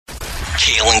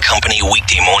Kale and Company,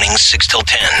 weekday mornings, 6 till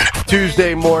 10.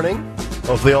 Tuesday morning.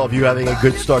 Hopefully all of you having a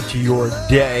good start to your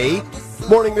day.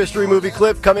 Morning mystery movie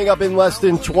clip coming up in less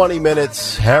than 20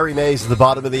 minutes. Harry Mays at the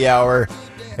bottom of the hour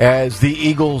as the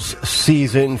Eagles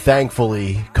season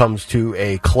thankfully comes to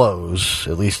a close,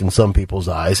 at least in some people's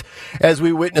eyes, as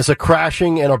we witness a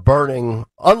crashing and a burning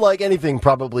unlike anything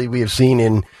probably we have seen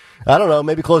in, I don't know,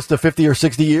 maybe close to 50 or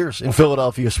 60 years in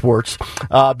Philadelphia sports.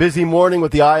 Busy morning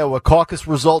with the Iowa caucus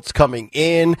results coming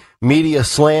in, media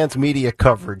slants, media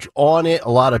coverage on it,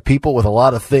 a lot of people with a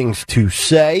lot of things to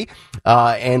say,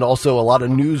 and also a lot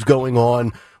of news going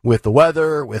on with the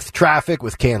weather, with traffic,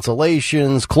 with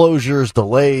cancellations, closures,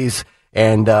 delays,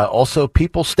 and also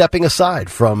people stepping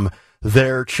aside from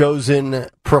their chosen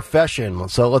profession.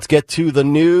 So let's get to the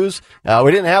news.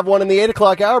 We didn't have one in the 8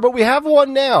 o'clock hour, but we have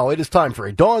one now. It is time for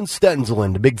a Dawn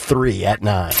Stenzelin, the Big Three at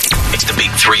 9. It's the Big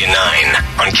 3 at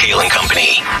 9 on Kale and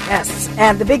Company. Yes,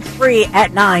 and the Big 3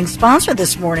 at 9, sponsored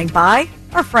this morning by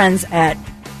our friends at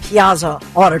Piazza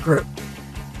Auto Group.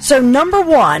 So number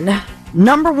one,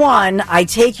 I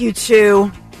take you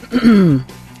to, well,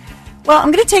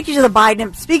 I'm going to take you to the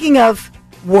Biden. Speaking of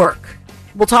work,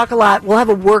 we'll talk a lot. We'll have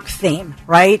a work theme,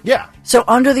 right? Yeah. So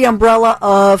under the umbrella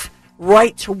of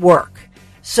right to work.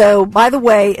 So, by the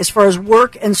way, as far as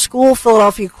work and school,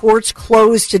 Philadelphia courts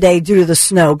closed today due to the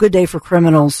snow. Good day for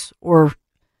criminals, or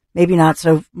maybe not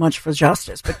so much for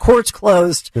justice, but courts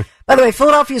closed. By the way,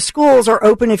 Philadelphia schools are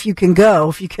open if you can go,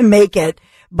 if you can make it.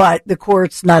 But the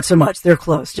courts, not so much. They're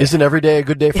closed. Isn't every day a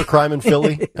good day for crime in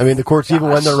Philly? I mean, the courts, even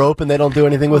when they're open, they don't do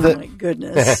anything with it. Oh, my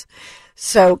goodness.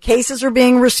 So cases are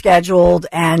being rescheduled,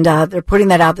 and they're putting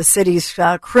that out. The city's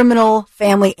criminal,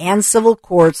 family, and civil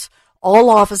courts, all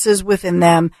offices within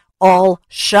them, all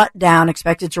shut down,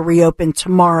 expected to reopen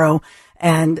tomorrow.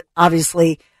 And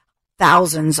obviously,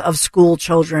 thousands of school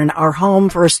children are home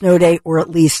for a snow day or at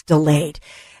least delayed.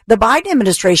 The Biden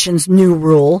administration's new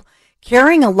rule,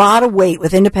 carrying a lot of weight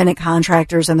with independent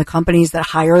contractors and the companies that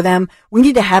hire them. We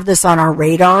need to have this on our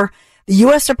radar. The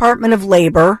U.S. Department of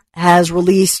Labor has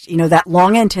released, that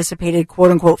long anticipated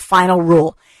quote unquote final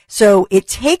rule. So it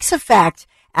takes effect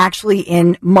actually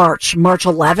in March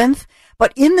 11th.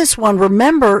 But in this one,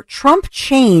 remember, Trump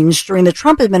changed during the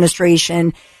Trump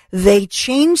administration. They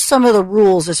changed some of the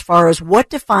rules as far as what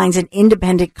defines an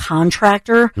independent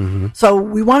contractor. Mm-hmm. So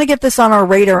we want to get this on our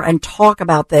radar and talk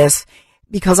about this,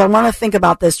 because I want to think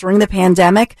about this. During the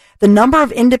pandemic, the number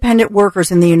of independent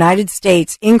workers in the United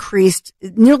States increased,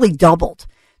 nearly doubled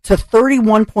to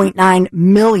 31.9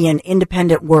 million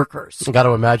independent workers. I got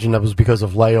to imagine that was because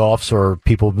of layoffs or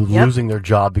people losing their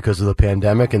job because of the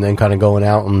pandemic and then kind of going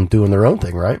out and doing their own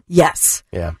thing, right? Yes.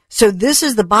 Yeah. So this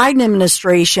is the Biden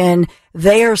administration.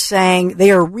 They are saying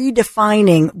they are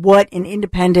redefining what an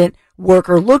independent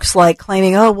worker looks like,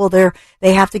 claiming,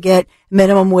 they have to get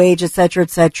minimum wage, et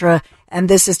cetera, and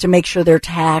this is to make sure they're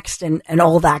taxed and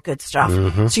all that good stuff.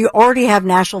 Mm-hmm. So you already have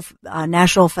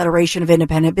National Federation of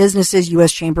Independent Businesses,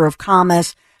 U.S. Chamber of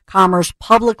Commerce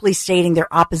publicly stating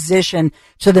their opposition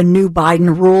to the new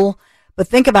Biden rule. But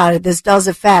think about it, this does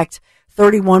affect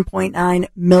 31.9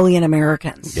 million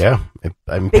Americans. Yeah, it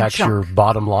impacts your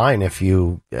bottom line if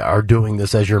you are doing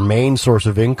this as your main source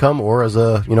of income or as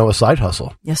a side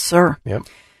hustle. Yes, sir. Yep.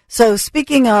 So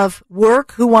speaking of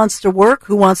work, who wants to work?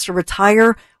 Who wants to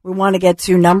retire? We want to get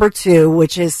to number 2,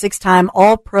 which is 6-time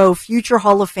All-Pro future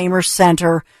Hall of Famer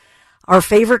center, our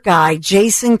favorite guy,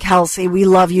 Jason Kelce. We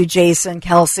love you, Jason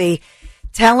Kelce,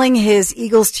 telling his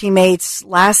Eagles teammates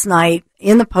last night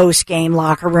in the post-game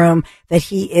locker room that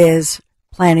he is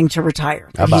planning to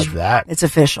retire. How about that? It's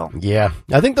official. Yeah.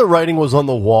 I think the writing was on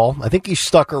the wall. I think he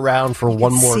stuck around for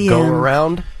one more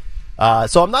go-around.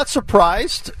 So I'm not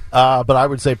surprised, but I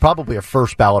would say probably a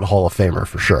first ballot Hall of Famer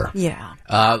for sure. Yeah.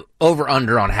 Over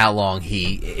under on how long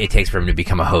it takes for him to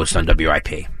become a host on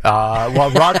WIP.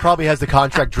 Well, Rod probably has the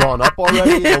contract drawn up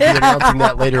already. They'll be announcing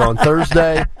that later on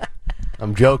Thursday.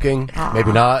 I'm joking.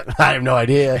 Maybe not. I have no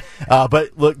idea.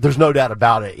 But look, there's no doubt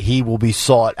about it. He will be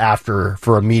sought after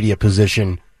for a media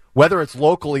position, whether it's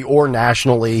locally or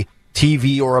nationally,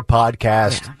 TV or a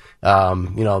podcast. Yeah.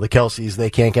 The Kelce's, they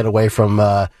can't get away from,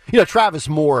 Travis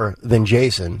more than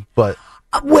Jason, but.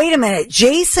 Wait a minute.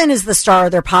 Jason is the star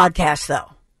of their podcast, though.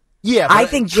 Yeah, I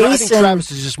think Travis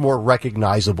is just more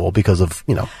recognizable because of,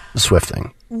 the Swift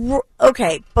thing.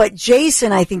 Okay, but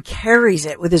Jason, I think, carries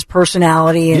it with his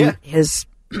personality and his,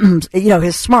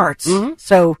 his smarts. Mm-hmm.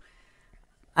 So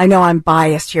I know I'm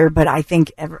biased here, but I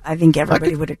think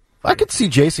everybody would. I could see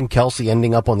Jason Kelce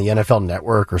ending up on the NFL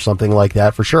Network or something like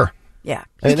that for sure. Yeah,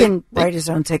 he can write his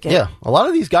own ticket. Yeah, a lot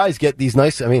of these guys get these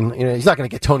nice. I mean, he's not going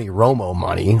to get Tony Romo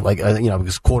money, like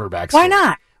because quarterbacks. Why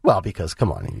not? Well, because,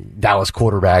 come on, Dallas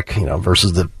quarterback,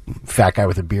 versus the fat guy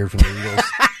with a beard from the Eagles.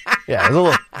 Yeah, a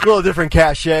little different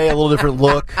cachet, a little different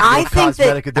look, a little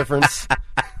cosmetic difference.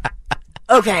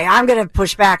 Okay, I'm going to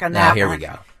push back on that. Now, here we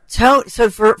go. So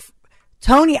for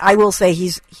Tony, I will say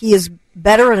he is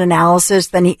better at analysis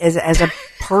than he is as a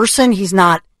person. He's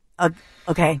not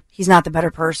he's not the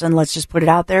better person. Let's just put it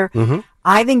out there. Mm-hmm.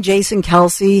 I think Jason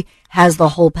Kelsey has the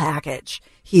whole package.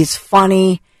 He's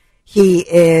funny. He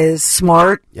is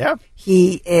smart. Yeah.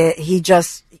 He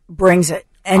just brings it.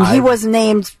 And he was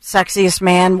named sexiest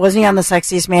man. Wasn't he on the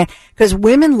sexiest man? Because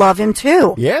women love him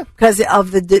too. Yeah. Because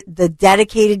of the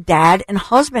dedicated dad and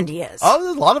husband he is. Oh,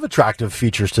 there's a lot of attractive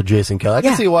features to Jason Kelly. I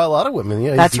can see why a lot of women.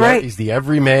 Yeah, that's right. He's the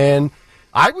everyman.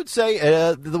 I would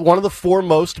say one of the four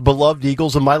most beloved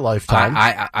Eagles of my lifetime.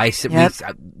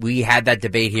 We had that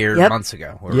debate here months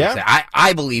ago.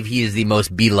 I believe he is the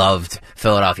most beloved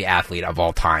Philadelphia athlete of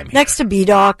all time. Next to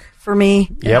B-Doc for me,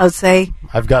 I would say.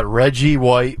 I've got Reggie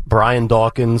White, Brian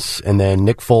Dawkins, and then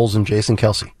Nick Foles and Jason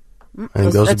Kelsey. I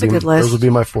think that's a good list. Those would be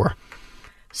my four.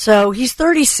 So he's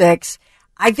 36.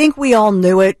 I think we all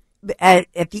knew it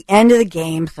at the end of the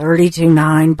game,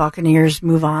 32-9, Buccaneers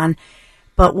move on.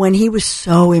 But when he was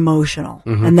so emotional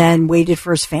and then waited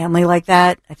for his family like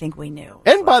that, I think we knew.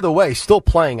 And by the way, still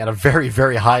playing at a very,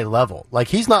 very high level. Like,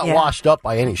 he's not washed up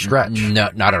by any stretch.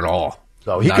 No, not at all.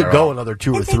 So he could go another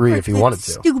 2 or 3 if he wanted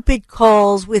to. Stupid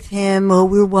calls with him. Oh,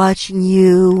 we're watching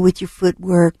you with your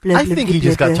footwork. Blah, I think he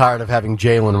just got tired of having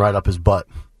Jalen right up his butt,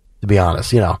 to be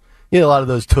honest. You get a lot of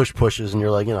those tush pushes, and you're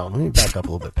like, let me back up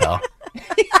a little bit, pal.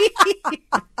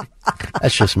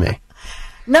 That's just me.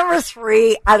 Number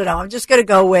 3, I don't know. I'm just going to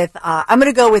go with, I'm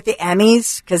going to go with the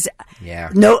Emmys because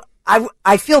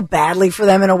I feel badly for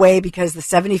them in a way because the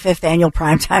 75th annual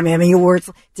Primetime Emmy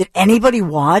Awards, did anybody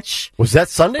watch? Was that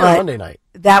Sunday or Monday night?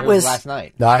 That was last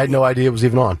night. No, I had no idea it was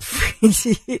even on.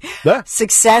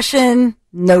 Succession,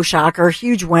 no shocker,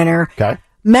 huge winner. Okay.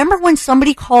 Remember when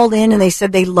somebody called in and they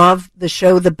said they loved the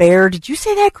show The Bear? Did you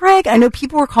say that, Greg? I know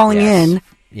people were calling in.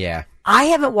 Yeah. I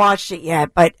haven't watched it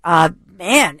yet, but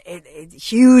man,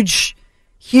 huge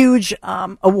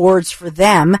awards for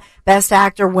them. Best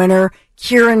Actor winner,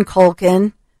 Kieran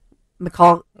Culkin,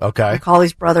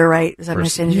 Macaulay's brother, right? Is that my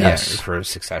saying? Yes, for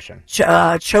Succession.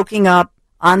 Choking up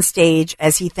on stage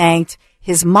as he thanked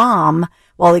his mom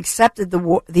while he accepted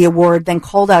the award, then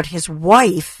called out his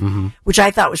wife, which I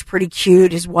thought was pretty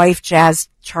cute, his wife, Jazz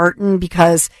Charton,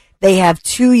 because they have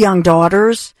 2 young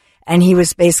daughters, and he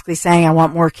was basically saying, I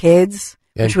want more kids.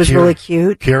 Which was really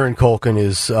cute. Kieran Culkin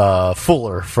is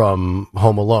Fuller from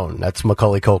Home Alone. That's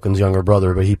Macaulay Culkin's younger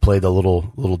brother, but he played the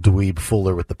little dweeb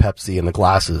Fuller with the Pepsi and the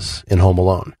glasses in Home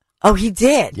Alone. Oh, he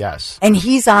did. Yes, and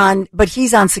he's on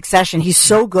Succession. He's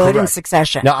so good in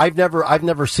Succession. Now, I've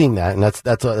never seen that, and that's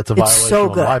a violation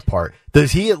on my part.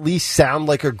 Does he at least sound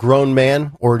like a grown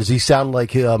man, or does he sound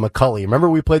like Macaulay? Remember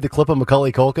we played the clip of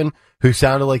Macaulay Culkin, who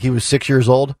sounded like he was 6 years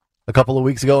old a couple of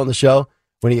weeks ago on the show?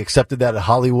 When he accepted that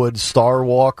Hollywood Star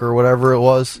Walk or whatever it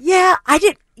was? Yeah, I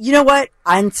did. You know what?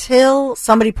 Until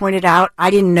somebody pointed out, I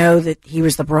didn't know that he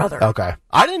was the brother. Okay.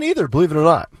 I didn't either, believe it or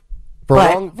not. For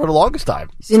the longest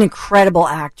time. He's an incredible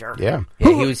actor. Yeah.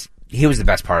 He was the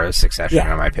best part of Succession,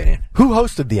 in my opinion. Who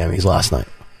hosted the Emmys last night?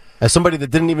 As somebody that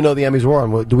didn't even know the Emmys were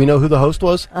on, do we know who the host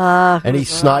was? Any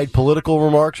snide political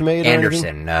remarks made?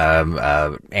 Anderson.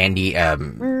 Andy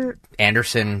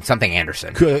Anderson. Something Anderson.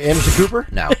 Anderson Cooper?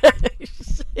 No.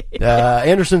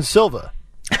 Anderson Silva.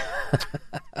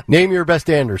 Name your best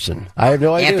Anderson. I have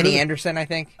no idea. Anthony Anderson, I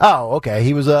think. Oh, okay.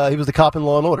 He was the cop in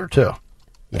Law and Order too.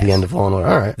 At the end of Law and Order.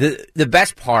 All right. The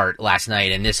best part last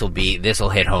night, and this will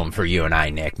hit home for you and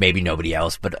I, Nick. Maybe nobody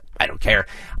else, but I don't care.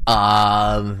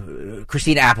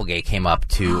 Christina Applegate came up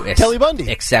to Kelly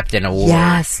Bundy accept an award.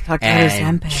 Yes, talk to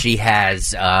and she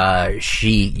has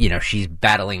she's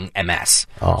battling MS,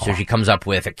 so she comes up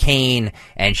with a cane,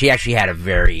 and she actually had a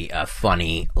very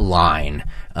funny line.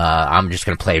 I'm just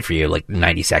going to play for you like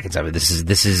 90 seconds of it.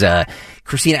 This is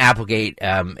Christina Applegate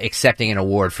accepting an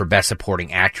award for Best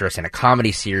Supporting Actress in a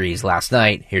comedy series last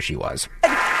night. Here she was.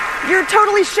 You're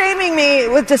totally shaming me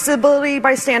with disability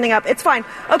by standing up. It's fine.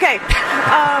 Okay.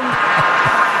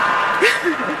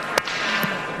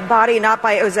 Body, not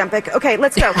by Ozempic. Okay,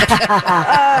 let's go.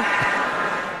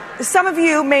 Some of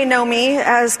you may know me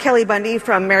as Kelly Bundy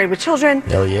from Married with Children.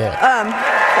 Hell yeah.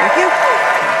 Thank you.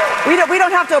 We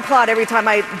don't have to applaud every time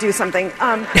I do something.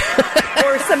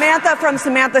 Or Samantha from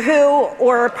Samantha Who,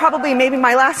 or probably maybe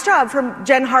my last job from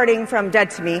Jen Harding from Dead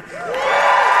to Me.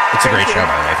 It's a great show,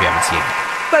 by the way, if you haven't seen it.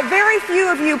 But very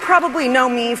few of you probably know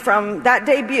me from that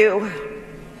debut.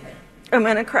 I'm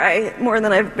going to cry more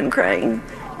than I've been crying.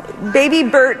 baby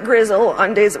Bert Grizzle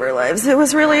on Days of Our Lives. It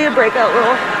was really a breakout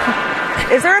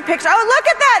role. Is there a picture? Oh, look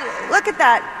at that! Look at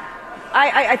that.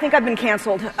 I think I've been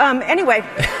canceled. Anyway.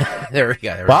 There we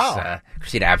go. There wow. was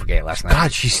Christina Applegate last night.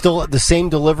 God, she's still the same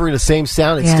delivery, the same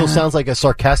sound. It still sounds like a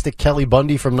sarcastic Kelly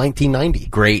Bundy from 1990.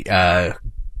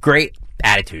 Great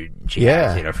attitude she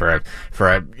has, for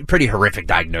a pretty horrific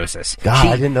diagnosis. God,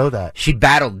 I didn't know that. She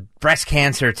battled breast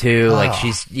cancer too. Oh. Like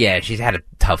she's had a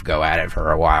tough go at it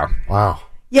for a while. Wow.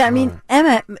 Yeah, I mean,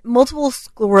 Emma, multiple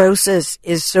sclerosis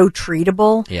is so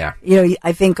treatable. Yeah.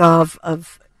 I think of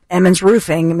Emmons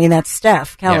Roofing. I mean, that's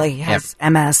Steph Kelly has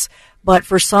MS. But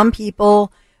for some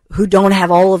people who don't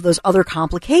have all of those other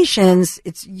complications,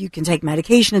 you can take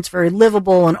medication. It's very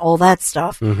livable and all that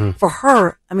stuff. Mm-hmm. For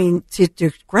her, I mean,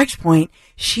 to Greg's point,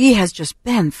 she has just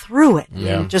been through it.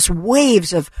 Yeah. Just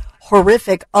waves of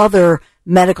horrific other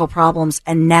medical problems,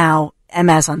 and now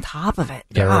MS on top of it.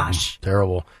 Gosh.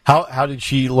 Terrible. How did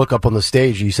she look up on the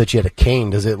stage? You said she had a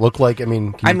cane. Does it look like, can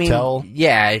you tell?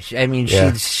 Yeah.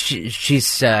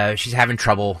 She's having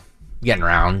trouble getting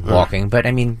around, walking, but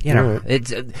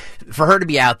it's for her to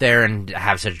be out there and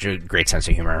have such a great sense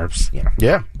of humor.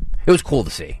 Yeah. It was cool to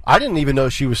see. I didn't even know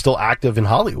she was still active in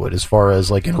Hollywood as far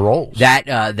as in roles.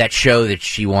 That show that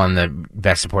she won the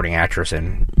Best Supporting Actress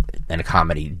in a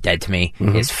comedy, Dead to Me,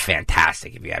 is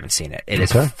fantastic. If you haven't seen it, it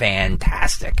is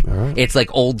fantastic. Right. It's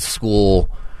like old school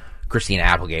Christina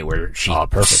Applegate, where she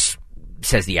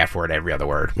says the F word every other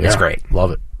word. Yeah. It's great.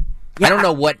 Love it. Yeah. I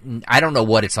don't know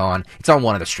what it's on. It's on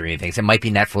one of the streaming things. It might be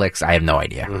Netflix. I have no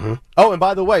idea. Mm-hmm. Oh, and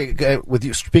by the way,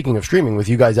 speaking of streaming, with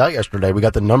you guys out yesterday, we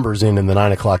got the numbers in the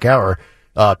 9 o'clock hour.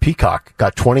 Peacock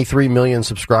got 23 million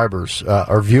subscribers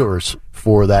or viewers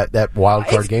for that wild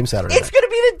card game Saturday. It's going to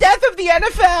be the death of the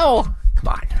NFL. Come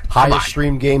on. Highest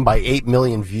streamed game by 8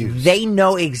 million views. They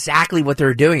know exactly what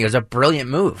they're doing. It was a brilliant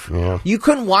move. Yeah. You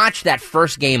couldn't watch that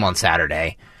first game on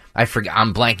Saturday. I forget.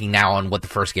 I'm blanking now on what the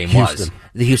first game was.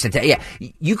 The Houston. Yeah.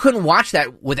 You couldn't watch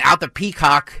that without the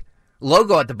Peacock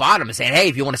logo at the bottom and saying, hey,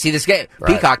 if you want to see this game,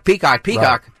 right. Peacock.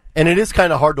 Right. And it is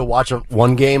kind of hard to watch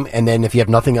one game and then if you have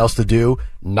nothing else to do,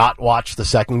 not watch the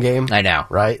second game. I know.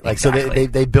 Right? Exactly. So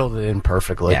they build it in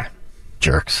perfectly. Yeah.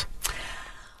 Jerks.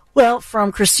 Well,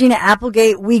 from Christina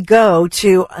Applegate, we go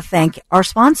to thank our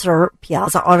sponsor,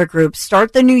 Piazza Auto Group.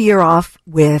 Start the new year off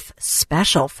with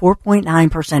special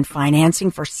 4.9%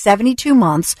 financing for 72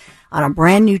 months on a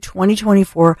brand new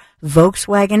 2024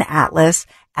 Volkswagen Atlas,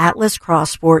 Atlas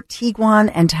Crossport, Tiguan,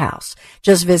 and Taos.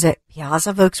 Just visit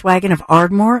Piazza Volkswagen of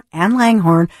Ardmore and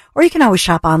Langhorne, or you can always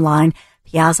shop online,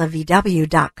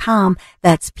 piazzavw.com.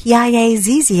 That's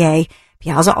Piazza,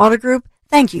 Piazza Auto Group.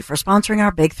 Thank you for sponsoring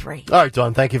our Big Three. All right,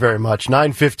 Dawn, thank you very much.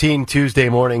 9:15 Tuesday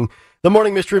morning, the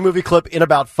Morning Mystery Movie Clip in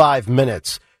about 5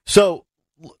 minutes. So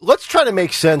let's try to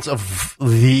make sense of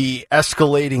the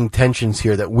escalating tensions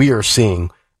here that we are seeing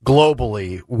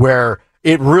globally, where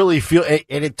it really feels,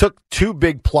 and it took two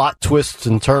big plot twists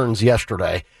and turns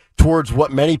yesterday towards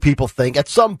what many people think at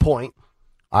some point,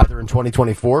 either in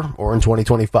 2024 or in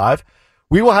 2025,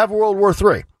 we will have World War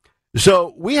III.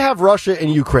 So we have Russia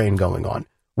and Ukraine going on.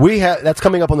 That's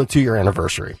coming up on the 2-year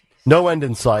anniversary. No end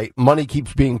in sight. Money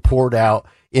keeps being poured out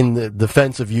in the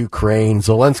defense of Ukraine.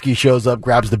 Zelensky shows up,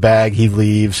 grabs the bag, he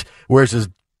leaves, wears his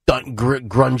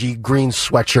grungy green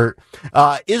sweatshirt.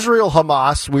 Israel,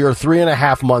 Hamas, we are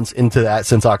 3.5 months into that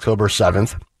since October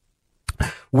 7th.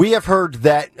 We have heard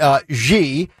that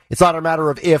Xi, it's not a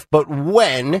matter of if, but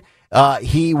when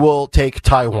he will take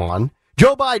Taiwan.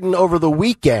 Joe Biden over the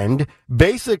weekend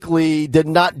basically did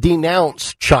not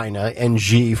denounce China and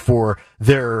Xi for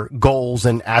their goals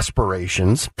and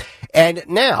aspirations. And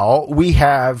now we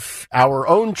have our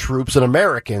own troops and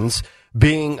Americans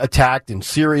being attacked in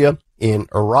Syria, in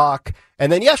Iraq.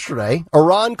 And then yesterday,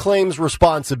 Iran claims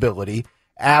responsibility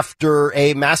after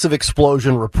a massive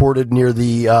explosion reported near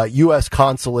the U.S.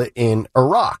 consulate in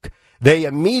Iraq. They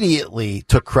immediately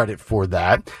took credit for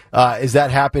that, as that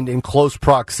happened in close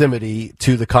proximity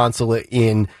to the consulate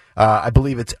in, I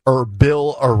believe it's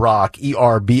Erbil, Iraq,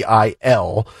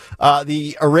 Erbil.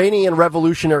 The Iranian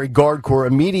Revolutionary Guard Corps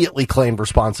immediately claimed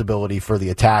responsibility for the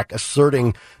attack,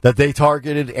 asserting that they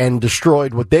targeted and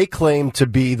destroyed what they claimed to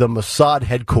be the Mossad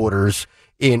headquarters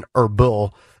in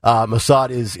Erbil. Mossad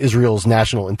is Israel's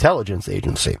national intelligence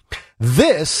agency.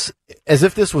 This, as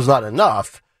if this was not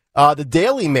enough, the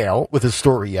Daily Mail, with a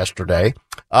story yesterday,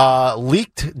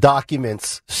 leaked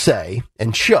documents say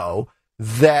and show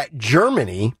that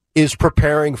Germany is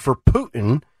preparing for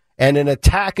Putin and an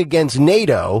attack against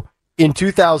NATO in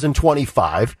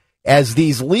 2025, as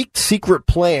these leaked secret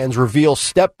plans reveal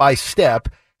step by step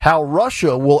how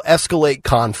Russia will escalate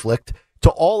conflict to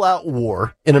all-out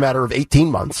war in a matter of 18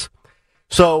 months.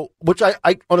 So, which I,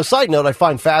 on a side note, I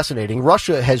find fascinating.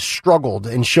 Russia has struggled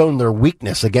and shown their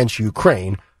weakness against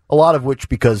Ukraine, a lot of which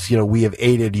because, we have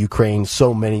aided Ukraine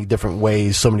so many different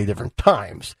ways, so many different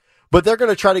times. But they're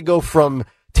going to try to go from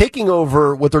taking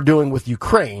over what they're doing with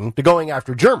Ukraine to going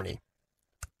after Germany.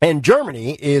 And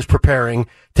Germany is preparing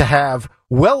to have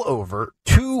well over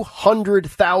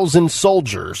 200,000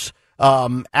 soldiers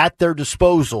at their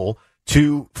disposal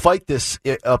to fight this,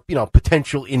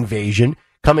 potential invasion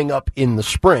coming up in the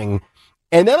spring.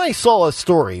 And then I saw a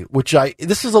story,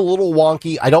 this is a little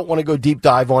wonky. I don't want to go deep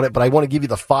dive on it, but I want to give you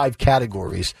the 5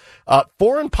 categories.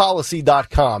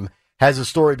 Foreignpolicy.com has a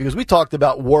story because we talked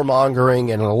about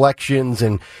warmongering and elections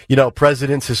and,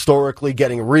 presidents historically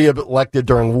getting reelected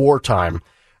during wartime.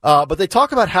 But they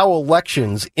talk about how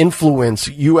elections influence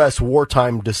U.S.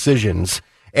 wartime decisions.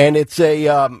 And it's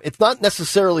not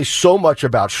necessarily so much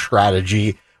about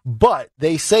strategy, but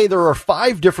they say there are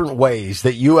 5 different ways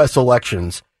that U.S.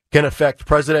 elections can affect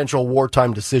presidential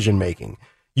wartime decision-making.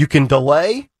 You can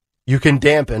delay, you can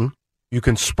dampen, you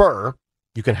can spur,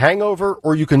 you can hang over,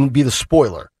 or you can be the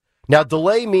spoiler. Now,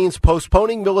 delay means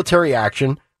postponing military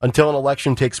action until an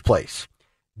election takes place.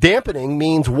 Dampening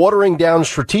means watering down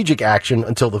strategic action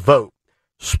until the vote.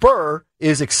 Spur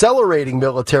is accelerating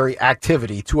military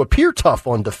activity to appear tough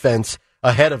on defense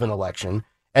ahead of an election.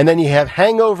 And then you have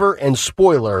hangover and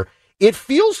spoiler. It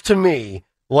feels to me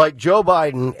like Joe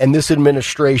Biden and this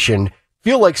administration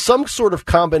feel like some sort of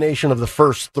combination of the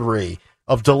first 3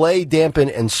 of delay, dampen,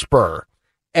 and spur.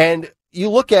 And you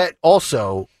look at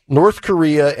also North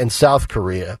Korea and South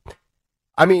Korea.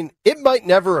 I mean, it might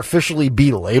never officially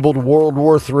be labeled World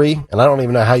War III, and I don't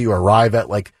even know how you arrive at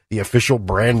like the official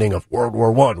branding of World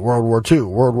War I, World War II,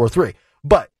 World War III.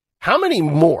 But how many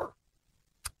more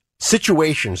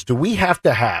situations do we have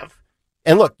to have?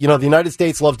 And look, the United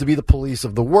States loves to be the police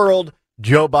of the world.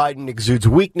 Joe Biden exudes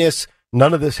weakness.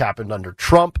 None of this happened under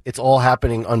Trump. It's all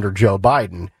happening under Joe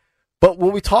Biden. But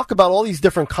when we talk about all these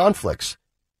different conflicts,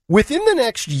 within the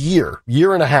next year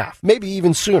and a half, maybe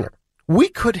even sooner, we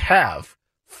could have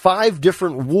 5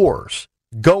 different wars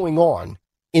going on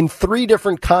in 3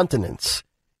 different continents,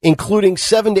 including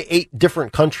 7 to 8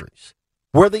 different countries,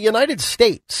 where the United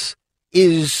States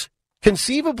is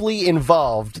conceivably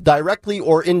involved directly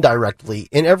or indirectly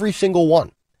in every single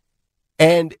one.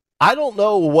 And I don't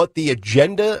know what the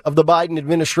agenda of the Biden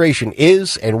administration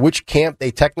is and which camp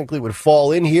they technically would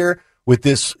fall in here with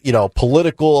this,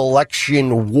 political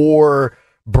election war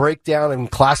breakdown and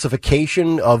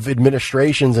classification of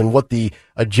administrations and what the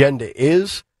agenda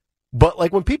is. But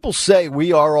like when people say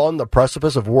we are on the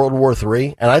precipice of World War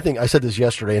III, and I think I said this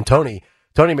yesterday, and Tony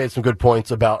made some good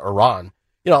points about Iran.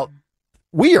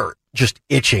 We are just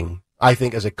itching, I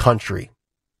think, as a country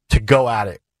to go at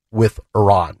it with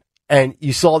Iran. And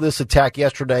you saw this attack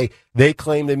yesterday. They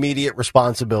claimed immediate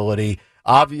responsibility.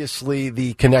 Obviously,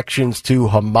 the connections to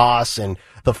Hamas and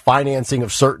the financing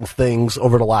of certain things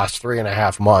over the last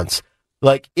 3.5 months.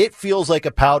 Like, it feels like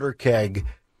a powder keg.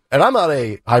 And I'm not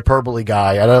a hyperbole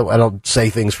guy. I don't say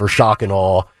things for shock and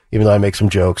awe, even though I make some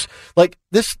jokes. Like,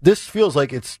 this feels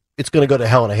like it's going to go to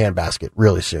hell in a handbasket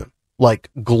really soon. Like,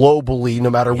 globally, no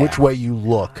matter which way you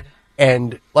look.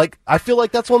 And, like, I feel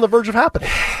like that's on the verge of happening.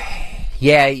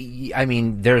 Yeah, I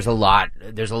mean, there's a lot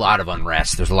of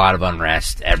unrest. There's a lot of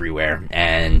unrest everywhere,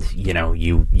 and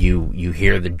you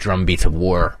hear the drumbeats of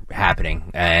war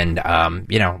happening, and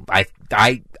I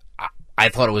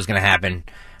thought it was going to happen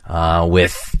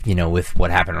with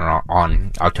what happened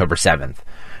on October 7th,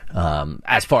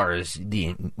 as far as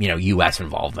the U.S.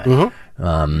 involvement,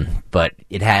 but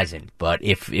it hasn't. But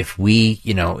if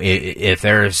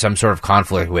there is some sort of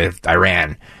conflict with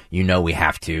Iran, we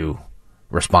have to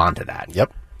respond to that.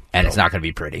 Yep. And it's not going to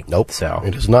be pretty. Nope. So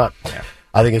it is not. Yeah.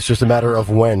 I think it's just a matter of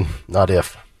when, not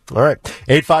if. All right.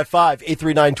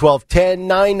 855-839-1210,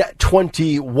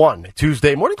 921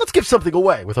 Tuesday morning. Let's give something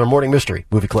away with our morning mystery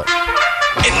movie clip.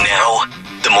 And now,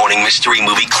 the morning mystery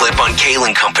movie clip on Kale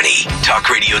 & Company. Talk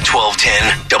Radio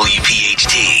 1210,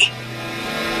 WPHT.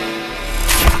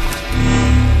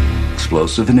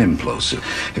 Explosive and implosive.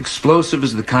 Explosive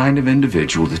is the kind of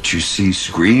individual that you see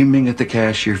screaming at the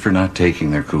cashier for not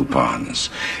taking their coupons.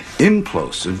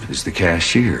 Implosive is the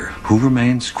cashier who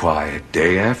remains quiet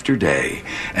day after day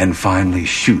and finally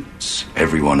shoots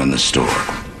everyone in the store.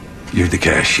 You're the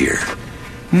cashier.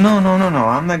 No.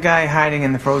 I'm the guy hiding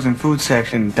in the frozen food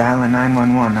section dialing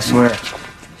 911, I swear.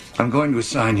 I'm going to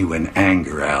assign you an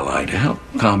anger ally to help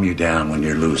calm you down when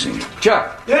you're losing.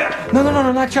 Chuck! Yeah! No,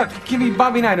 not Chuck. Give me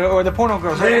Bobby Knight or the porno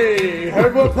girls. Hey,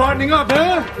 heard we're partnering up,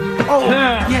 huh? Oh,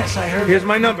 yes, I heard. Here's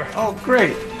my number. Oh,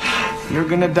 great. You're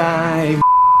gonna die.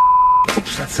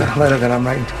 Oops, that's a letter that I'm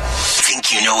writing.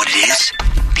 Think you know what it is?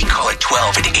 Maybe call at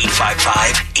 12 at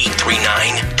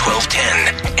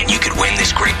 855-839-1210, and you could win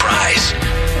this great prize.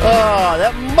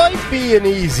 That might be an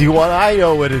easy one. I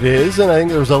know what it is, and I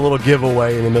think there's a little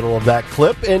giveaway in the middle of that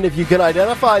clip. And if you can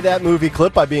identify that movie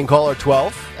clip by being caller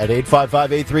 12 at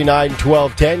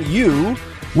 855-839-1210, you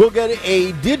will get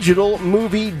a digital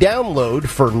movie download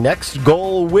for Next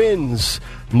Goal Wins.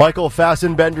 Michael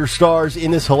Fassbender stars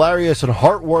in this hilarious and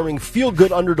heartwarming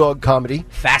feel-good underdog comedy.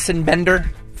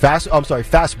 Fassbender?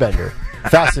 Fassbender.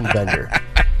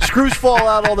 Screws fall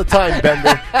out all the time,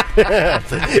 Bender.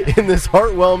 In this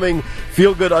heartwarming,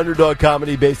 feel-good underdog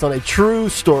comedy based on a true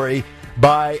story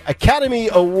by Academy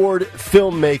Award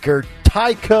filmmaker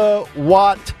Taika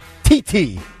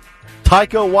Waititi.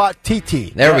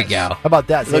 There we go. How about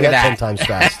that? Look at that. 10 times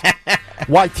fast.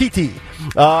 Waititi.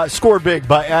 Score big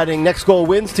by adding Next Goal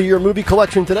Wins to your movie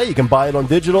collection today. You can buy it on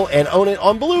digital and own it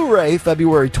on Blu-ray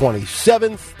February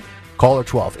 27th. Caller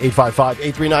 12,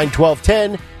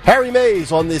 855-839-1210. Harry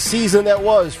Mays on this season that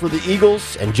was for the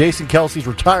Eagles and Jason Kelsey's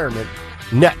retirement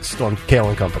next on Kale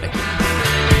and Company.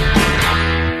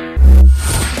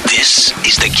 This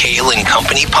is the Kale and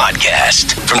Company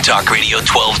podcast from Talk Radio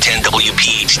 1210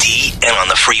 WPHT and on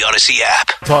the free Odyssey app.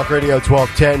 Talk Radio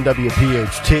 1210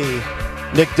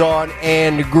 WPHT. Nick, Dawn,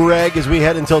 and Greg as we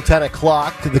head until 10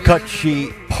 o'clock to the Cut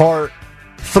Sheet Part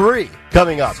 3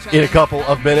 coming up in a couple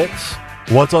of minutes.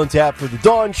 What's on tap for the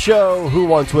Dawn Show?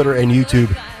 Who on Twitter and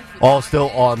YouTube? All still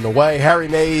on the way. Harry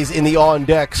Mays in the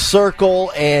on-deck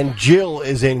circle, and Jill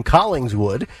is in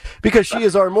Collingswood because she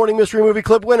is our morning mystery movie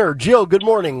clip winner. Jill, good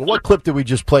morning. What clip did we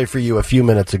just play for you a few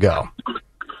minutes ago?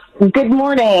 Good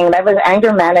morning. That was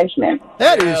anger management.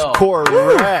 That is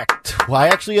correct. Well, I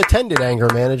actually attended anger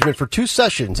management for 2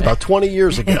 sessions about 20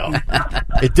 years ago.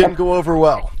 It didn't go over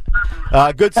well.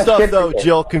 Good stuff, though,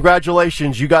 Jill.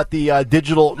 Congratulations. You got the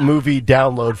digital movie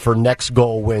download for Next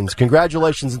Goal Wins.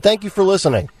 Congratulations, and thank you for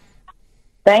listening.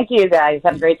 Thank you, guys.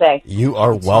 Have a great day. You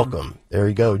are welcome. There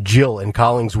you go. Jill in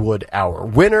Collingswood, our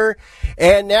winner.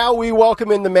 And now we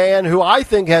welcome in the man who I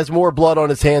think has more blood on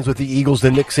his hands with the Eagles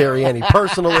than Nick Sirianni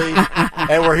personally.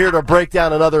 And we're here to break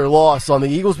down another loss on the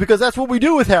Eagles because that's what we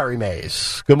do with Harry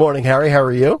Mays. Good morning, Harry. How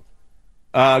are you?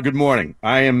 Good morning.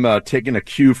 I am taking a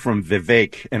cue from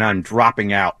Vivek, and I'm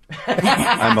dropping out.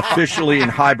 I'm officially in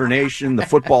hibernation. The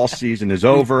football season is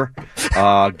over.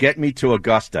 Get me to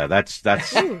Augusta. That's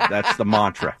the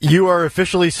mantra. You are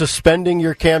officially suspending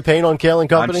your campaign on Kale and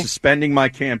Company? I'm suspending my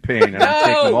campaign, and I'm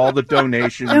taking all the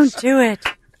donations. Don't do it.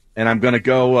 And I'm going to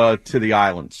go to the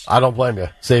islands. I don't blame you.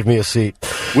 Save me a seat.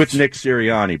 With Nick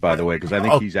Sirianni, by the way, because I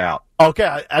think he's out.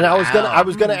 Okay, and I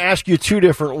was gonna ask you 2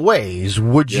 different ways.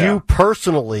 Would you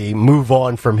personally move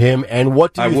on from him, and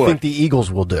what do you think the Eagles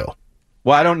will do?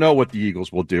 Well, I don't know what the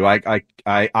Eagles will do. I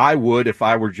would if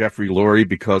I were Jeffrey Lurie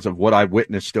because of what I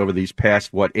witnessed over these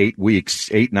past 9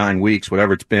 weeks,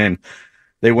 whatever it's been.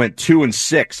 They went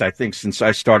 2-6, I think, since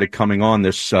I started coming on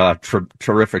this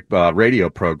terrific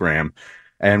radio program.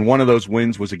 And one of those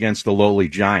wins was against the lowly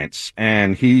Giants.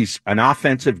 And he's an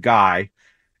offensive guy.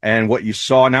 And what you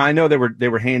saw, now I know they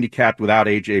were handicapped without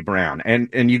A.J. Brown.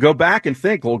 And you go back and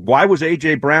think, well, why was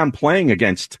A.J. Brown playing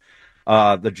against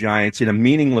the Giants in a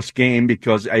meaningless game?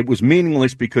 Because it was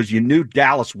meaningless because you knew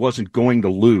Dallas wasn't going to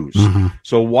lose. Mm-hmm.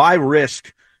 So why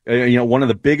risk, one of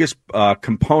the biggest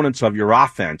components of your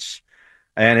offense?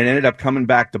 And it ended up coming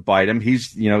back to bite him.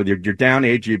 He's, you're down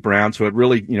A.J. Brown, so it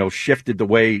really, shifted the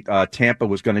way Tampa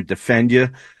was going to defend you.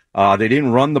 They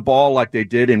didn't run the ball like they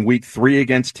did in Week 3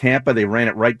 against Tampa. They ran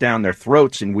it right down their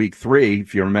throats in Week 3.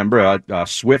 If you remember,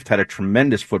 Swift had a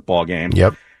tremendous football game.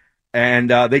 Yep. And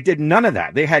they did none of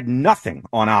that. They had nothing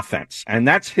on offense, and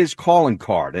that's his calling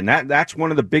card. And that's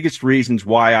one of the biggest reasons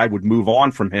why I would move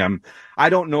on from him. I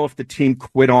don't know if the team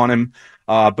quit on him,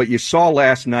 but you saw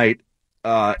last night,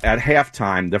 at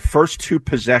halftime, the first 2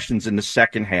 possessions in the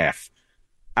second half,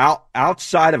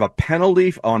 outside of a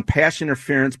penalty on pass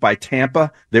interference by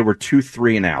Tampa, there were 2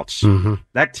 3-and-outs. Mm-hmm.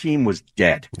 That team was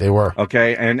dead. They were.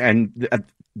 Okay, and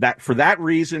that for that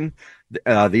reason,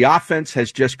 the offense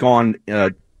has just gone.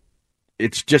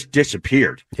 It's just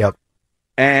disappeared. Yep.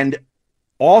 And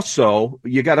also,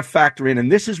 you got to factor in,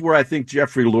 and this is where I think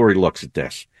Jeffrey Lurie looks at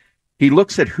this. He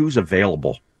looks at who's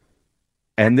available.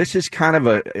 And this is kind of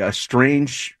a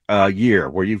strange year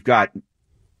where you've got,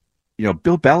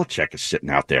 Bill Belichick is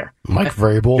sitting out there. Mike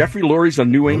Vrabel. Jeffrey Lurie's a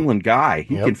New England guy.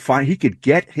 He could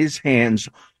get his hands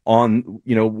on,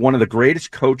 one of the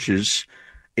greatest coaches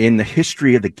in the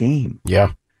history of the game.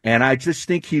 Yeah. And I just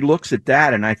think he looks at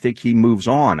that, and I think he moves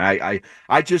on. I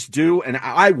just do, and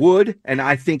I would, and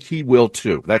I think he will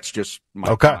too. That's just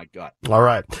my gut. All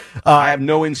right. I have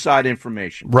no inside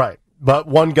information. Right. But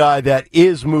one guy that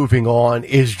is moving on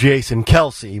is Jason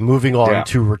Kelce, moving on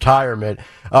to retirement.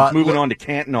 Moving on to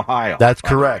Canton, Ohio. That's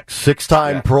correct.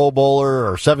 6-time Pro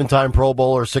Bowler or 7-time Pro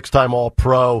Bowler, 6-time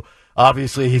All-Pro.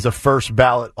 Obviously, he's a first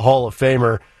ballot Hall of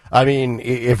Famer. I mean,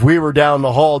 if we were down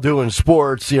the hall doing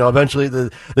sports, eventually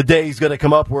the day's going to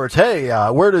come up where it's, hey,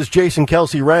 where does Jason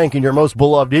Kelce rank in your most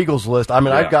beloved Eagles list? I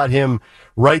mean, I've got him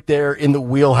right there in the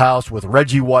wheelhouse with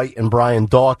Reggie White and Brian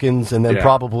Dawkins, and then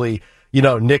probably,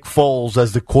 Nick Foles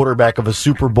as the quarterback of a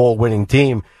Super Bowl winning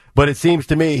team. But it seems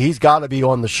to me he's got to be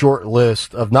on the short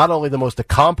list of not only the most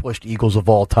accomplished Eagles of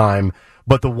all time,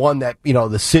 but the one that,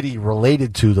 the city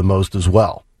related to the most as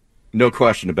well. No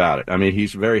question about it. I mean,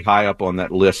 he's very high up on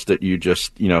that list that you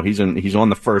just, he's on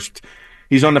the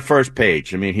first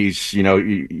page. I mean, he's,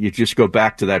 you just go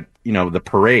back to that, the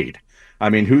parade. I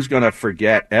mean, who's going to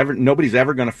forget? Nobody's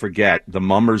ever going to forget the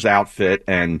Mummers outfit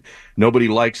and nobody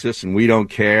likes us and we don't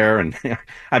care. And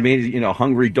I mean,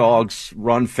 hungry dogs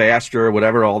run faster or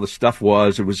whatever all the stuff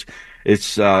was.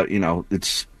 It's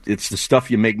the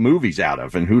stuff you make movies out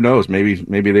of. And who knows?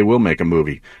 Maybe they will make a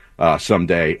movie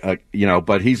someday,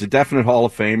 but he's a definite Hall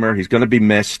of Famer. He's going to be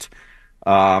missed.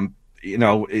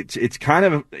 It's kind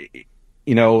of,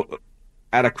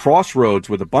 at a crossroads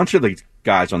with a bunch of these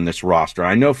guys on this roster.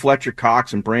 I know Fletcher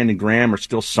Cox and Brandon Graham are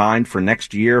still signed for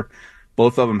next year.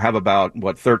 Both of them have about,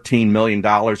 $13 million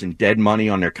in dead money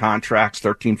on their contracts,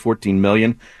 $14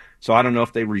 million. So I don't know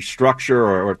if they restructure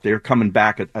or if they're coming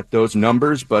back at those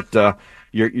numbers, but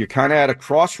you're kind of at a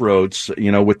crossroads,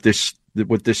 with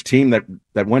this team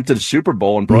that went to the Super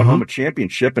Bowl and brought home a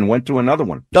championship and went to another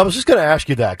one. I was just going to ask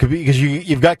you that because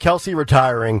you've got Kelce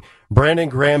retiring. Brandon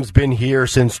Graham's been here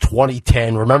since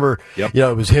 2010. Remember, it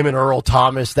was him and Earl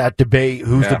Thomas, that debate,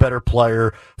 who's the better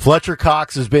player. Fletcher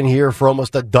Cox has been here for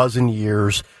almost a dozen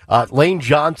years. Lane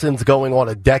Johnson's going on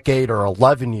a decade or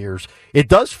 11 years. It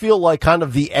does feel like kind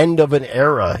of the end of an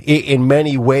era in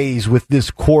many ways with this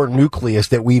core nucleus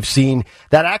that we've seen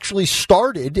that actually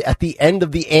started at the end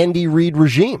of the Andy Reid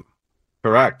regime.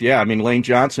 Correct. Yeah. I mean, Lane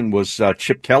Johnson was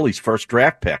Chip Kelly's first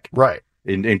draft pick. Right.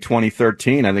 In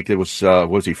 2013, I think it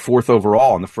was he fourth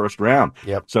overall in the first round.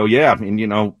 Yep. So, yeah, I mean,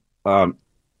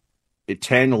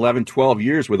 10, 11, 12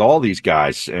 years with all these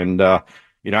guys. And, Howie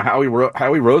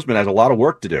Roseman has a lot of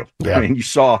work to do. Yeah. I mean, you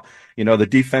saw, the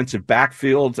defensive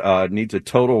backfield needs a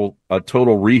total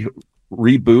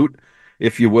reboot,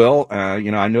 if you will.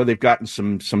 I know they've gotten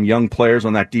some young players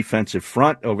on that defensive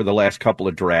front over the last couple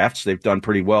of drafts. They've done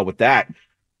pretty well with that.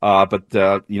 But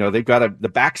they've got the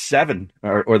back seven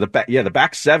the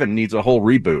back seven needs a whole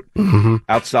reboot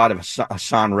outside of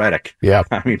Hassan Reddick. Yeah.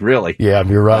 I mean, really. Yeah,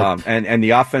 you're right. And the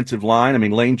offensive line, I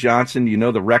mean, Lane Johnson,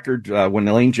 the record, when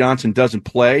Lane Johnson doesn't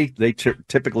play, they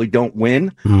typically don't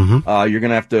win. You're going to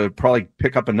have to probably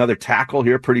pick up another tackle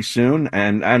here pretty soon.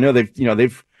 And I know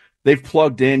they've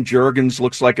plugged in. Juergens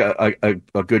looks like a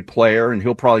good player, and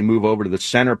he'll probably move over to the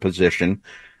center position.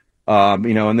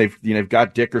 And they've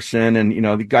got Dickerson and,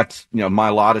 they've got,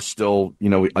 Mailata's still,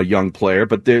 a young player,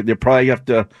 but they probably have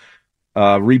to,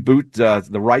 reboot,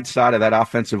 the right side of that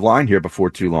offensive line here before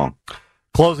too long.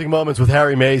 Closing moments with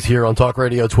Harry Mays here on Talk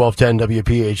Radio 1210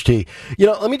 WPHT.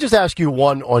 Let me just ask you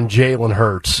one on Jalen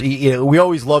Hurts. We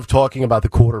always love talking about the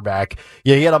quarterback.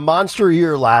 Yeah, he had a monster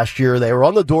year last year. They were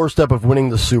on the doorstep of winning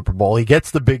the Super Bowl. He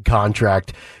gets the big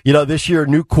contract. This year,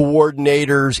 new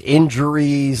coordinators,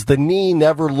 injuries. The knee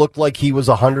never looked like he was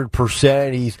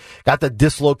 100%. He's got the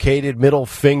dislocated middle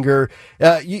finger.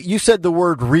 You said the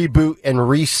word reboot and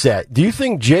reset. Do you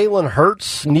think Jalen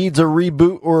Hurts needs a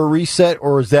reboot or a reset,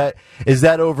 or is that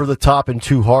over the top and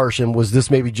too harsh? And was this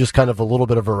maybe just kind of a little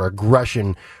bit of a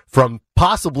regression from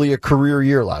possibly a career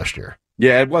year last year?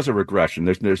 Yeah, it was a regression.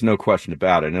 There's no question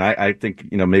about it. And I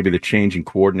think, maybe the changing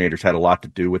coordinators had a lot to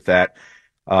do with that.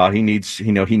 He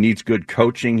needs good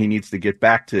coaching. He needs to get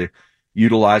back to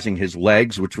utilizing his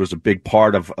legs, which was a big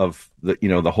part of the,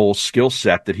 the whole skill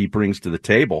set that he brings to the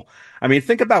table. I mean,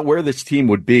 think about where this team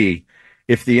would be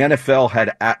if the NFL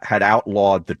had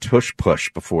outlawed the tush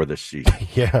push before this season.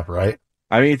 Yeah, right.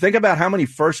 I mean, think about how many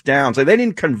first downs. They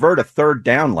didn't convert a third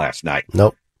down last night.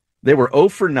 Nope. They were 0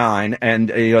 for 9, and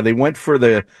they went for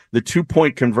the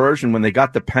 2-point conversion when they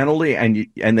got the penalty,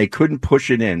 and they couldn't push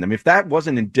it in. I mean, if that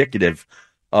wasn't indicative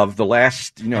of the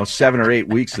last 7 or 8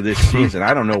 weeks of this season,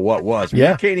 I don't know what was. I mean,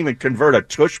 you can't even convert a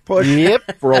tush push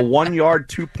for a 1-yard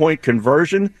 2-point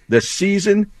conversion. The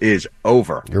season is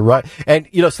over. You're right. And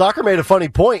Stalker made a funny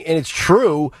point, and it's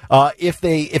true. If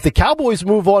the Cowboys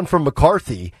move on from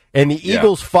McCarthy and the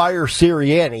Eagles fire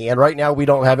Sirianni, and right now we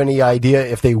don't have any idea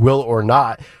if they will or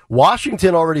not.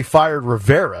 Washington already fired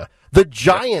Rivera. The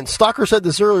Giants, Stalker said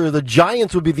this earlier, the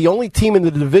Giants would be the only team in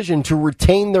the division to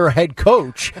retain their head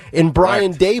coach in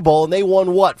Brian Daboll, and they won,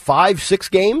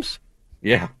 5-6 games?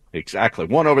 Yeah, exactly.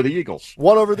 One over the Eagles.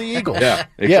 Yeah,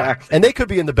 exactly. And they could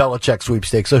be in the Belichick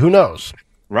sweepstakes, so who knows?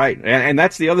 Right, and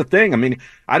that's the other thing. I mean,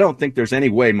 I don't think there's any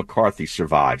way McCarthy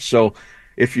survives. So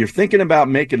if you're thinking about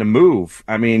making a move,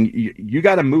 I mean, you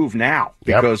got to move now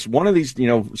because one of these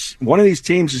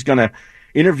teams is going to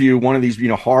interview one of these,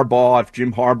 Harbaugh. If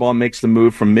Jim Harbaugh makes the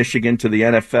move from Michigan to the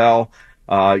NFL,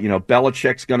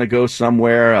 Belichick's going to go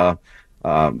somewhere.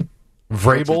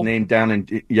 Vrabel, what's his name down in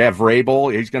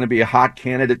Vrabel. He's going to be a hot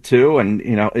candidate too, and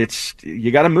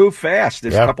you got to move fast.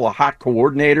 There's a couple of hot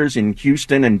coordinators in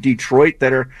Houston and Detroit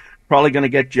that are probably going to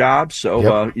get jobs.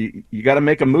 So you got to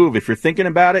make a move. If you're thinking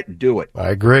about it, do it.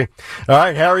 I agree. All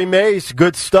right, Harry Mays,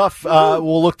 good stuff.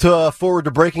 We'll look forward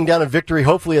to breaking down a victory,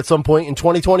 hopefully at some point in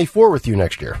 2024 with you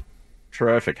next year.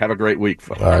 Terrific. Have a great week,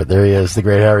 folks. All right, there he is, the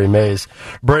great Harry Mays,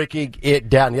 breaking it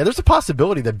down. Yeah, there's a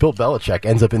possibility that Bill Belichick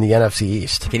ends up in the NFC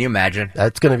East. Can you imagine?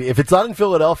 That's going to be, if it's not in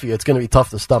Philadelphia, it's going to be tough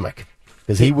to stomach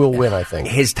because he will win, I think.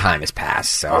 His time has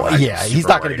passed, so he's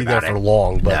not going to be there for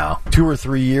long, but 2 or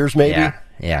 3 years maybe.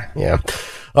 Yeah.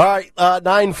 All right,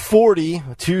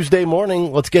 9:40 Tuesday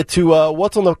morning. Let's get to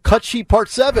what's on the cut sheet, part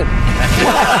 7.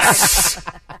 What's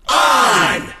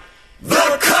on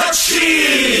the cut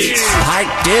sheet? I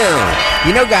do.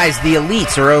 Guys, the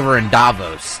elites are over in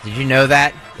Davos. Did you know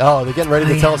that? Oh, they're getting ready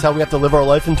to tell us how we have to live our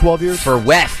life in 12 years? For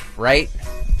WEF, right?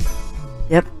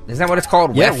 Yep. Isn't that what it's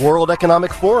called? Yeah, WEF? World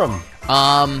Economic Forum.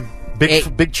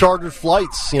 Big chartered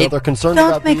flights. They're concerned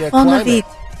about the climate.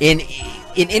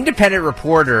 An independent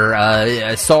reporter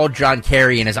saw John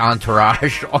Kerry and his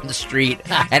entourage on the street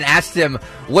and asked him,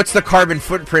 "What's the carbon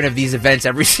footprint of these events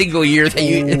every single year that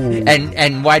you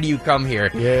and why do you come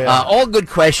here?" Yeah. All good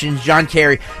questions. John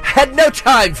Kerry had no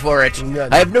time for it.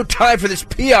 I have no time for this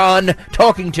peon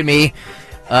talking to me.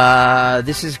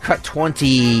 This is cut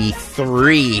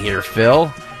 23 here,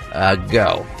 Phil.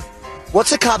 Go. What's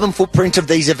the carbon footprint of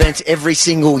these events every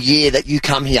single year that you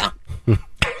come here?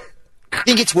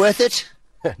 Think it's worth it?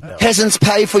 No. Peasants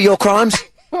pay for your crimes?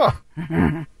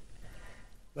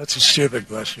 That's a stupid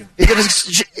question.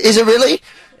 Is it really?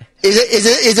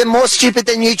 Is it more stupid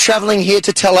than you travelling here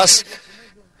to tell us?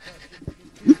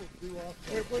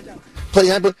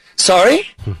 Please, sorry?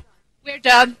 We're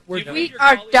done. We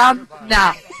are done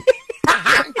now. You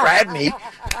can't grab me.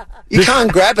 You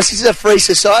can't grab us. This is a free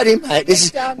society, mate.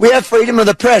 We have freedom of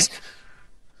the press.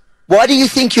 Why do you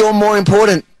think you're more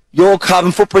important? Your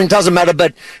carbon footprint doesn't matter,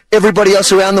 but everybody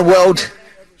else around the world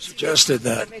suggested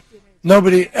that.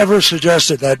 Nobody ever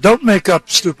suggested that. Don't make up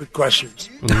stupid questions.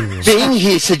 Being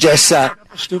here suggests that.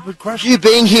 Stupid question. You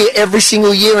being here every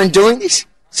single year and doing this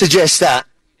suggests that.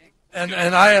 And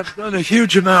I have done a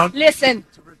huge amount. Listen,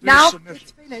 now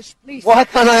it's finished, please. Why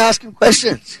can't I ask him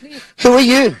questions? Please. Who are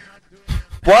you?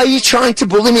 Why are you trying to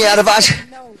bully me out of us?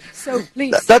 No, so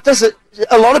please. That doesn't.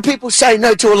 A lot of people say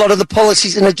no to a lot of the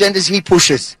policies and agendas he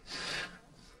pushes.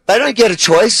 They don't get a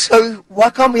choice, so why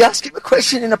can't we ask him a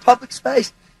question in a public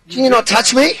space? Can you not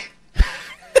touch me?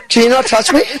 Can you not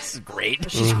touch me? This is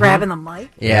great. She's grabbing the mic.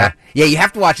 Yeah, you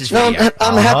have to watch this video. No,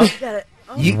 I'm happy.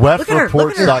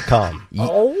 WEFreports.com.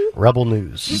 Rebel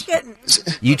News. She's getting...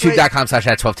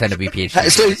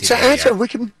 YouTube.com/@1210WPHT. So answer, we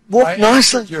can walk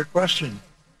nicely. Your question.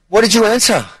 What did you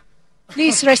answer?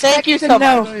 Please respect. Thank you so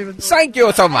much. Thank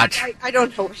you so much. I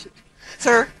don't know.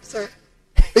 Sir.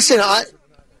 Listen,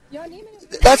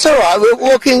 that's all right. We're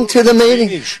walking to the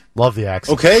meeting. Love the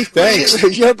accent. Okay, thanks.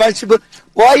 You're a bunch of...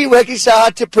 Why are you working so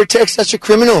hard to protect such a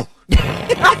criminal?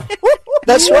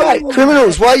 That's right,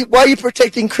 criminals. Why are you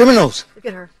protecting criminals? Look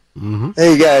at her. Mm-hmm.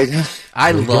 There you go.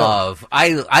 I love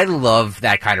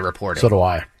that kind of reporting. So do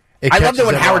I. I loved it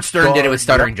when Howard Stern did it with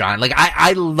Stuttering John. Like,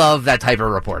 I love that type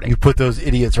of reporting. You put those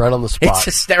idiots right on the spot. It's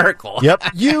hysterical. Yep.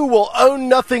 You will own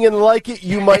nothing and like it.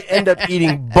 You might end up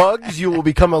eating bugs. You will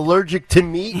become allergic to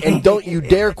meat. And don't you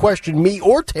dare question me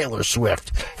or Taylor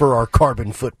Swift for our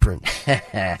carbon footprint.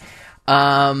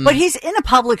 But he's in a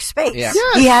public space. Yeah.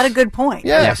 Yes. He had a good point.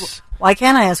 Yes. Why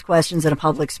can't I ask questions in a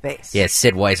public space? Yeah,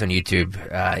 Sid Weiss on YouTube.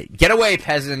 Get away,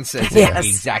 peasants. Yes.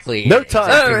 Exactly. No time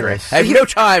exactly for right. this. I have no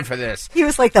time for this. He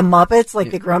was like the Muppets, like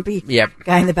the grumpy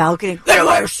guy in the balcony.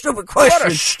 What a stupid question.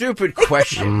 What a stupid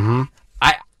question. Mm-hmm.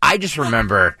 I just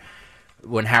remember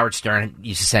when Howard Stern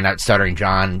used to send out Stuttering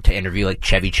John to interview like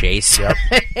Chevy Chase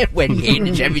when he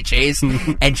hated Chevy Chase,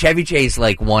 and Chevy Chase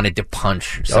like wanted to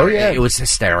punch. So it was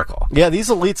hysterical. Yeah, these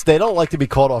elites, they don't like to be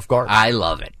caught off guard. I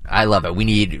love it. I love it. We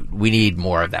need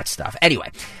more of that stuff.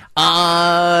 Anyway,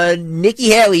 Nikki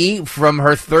Haley from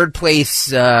her third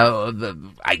place,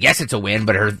 I guess it's a win,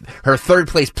 but her third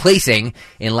place placing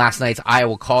in last night's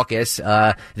Iowa caucus,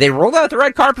 they rolled out the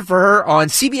red carpet for her on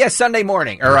CBS Sunday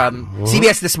morning, or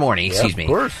CBS This Morning, excuse me,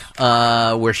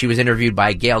 where she was interviewed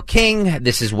by Gayle King.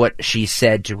 This is what she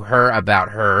said to her about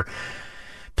her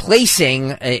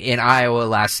placing in Iowa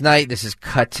last night. This is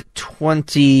cut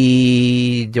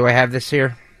 20. Do I have this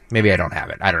here? Maybe I don't have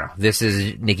it. I don't know. This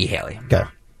is Nikki Haley. Okay.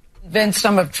 Convince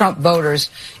some of Trump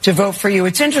voters to vote for you.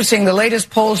 It's interesting. The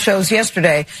latest poll shows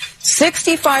yesterday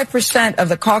 65% of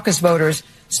the caucus voters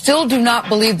still do not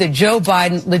believe that Joe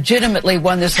Biden legitimately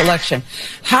won this election.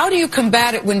 How do you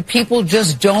combat it when people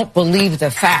just don't believe the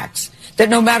facts? That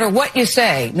no matter what you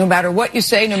say, no matter what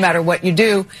you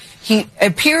do, he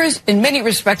appears in many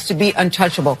respects to be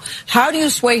untouchable. How do you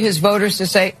sway his voters to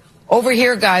say, over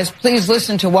here, guys, please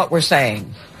listen to what we're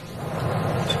saying?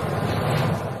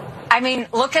 I mean,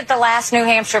 look at the last New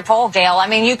Hampshire poll, Gail. I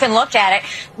mean, you can look at it.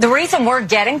 The reason we're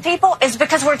getting people is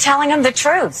because we're telling them the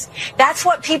truth. That's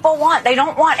what people want. They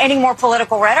don't want any more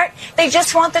political rhetoric. They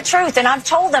just want the truth, and I've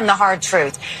told them the hard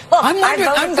truth. Look, I'm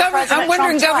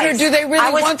wondering, Governor, do they really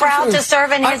want the truth? I was proud to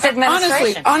serve in his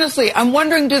administration. Honestly, I'm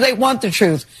wondering, do they want the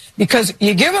truth? Because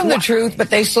you give them the truth, but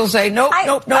they still say, nope.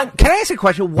 Can I ask a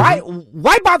question?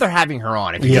 Why bother having her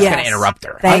on if you're just going to interrupt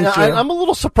her? I'm a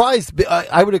little surprised.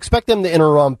 I would expect them to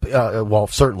interrupt, well,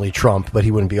 certainly Trump, but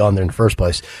he wouldn't be on there in the first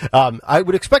place. I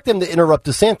would expect them to interrupt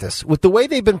DeSantis. With the way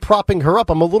they've been propping her up,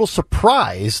 I'm a little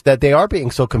surprised that they are being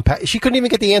so competitive. She couldn't even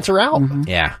get the answer out. Mm-hmm.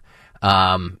 Yeah.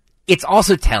 It's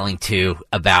also telling, too,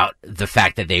 about the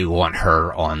fact that they want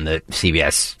her on the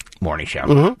CBS morning show.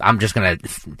 Mm-hmm. I'm just going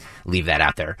to leave that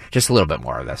out there. Just a little bit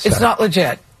more of this. It's not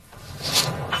legit.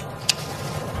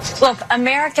 Look,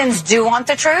 Americans do want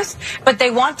the truth, but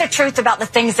they want the truth about the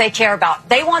things they care about.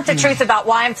 They want the truth about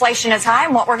why inflation is high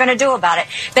and what we're going to do about it.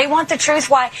 They want the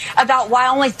truth about why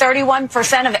only 31%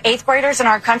 of 8th graders in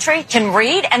our country can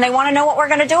read, and they want to know what we're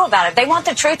going to do about it. They want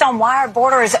the truth on why our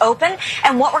border is open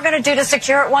and what we're going to do to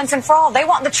secure it once and for all. They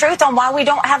want the truth on why we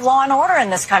don't have law and order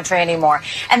in this country anymore.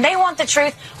 And they want the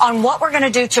truth on what we're going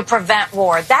to do to prevent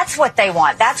war. That's what they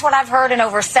want. That's what I've heard in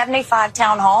over 75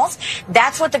 town halls.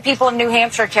 That's what the people of New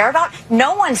Hampshire care about.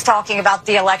 No one's talking about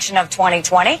the election of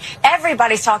 2020.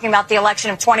 Everybody's talking about the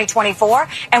election of 2024.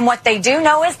 And what they do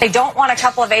know is they don't want a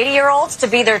couple of 80-year-olds to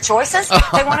be their choices.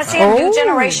 They want to see a new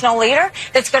generational leader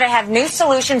that's going to have new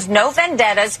solutions, no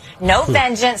vendettas, no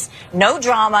vengeance, no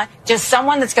drama, just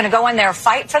someone that's going to go in there,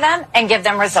 fight for them, and give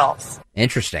them results.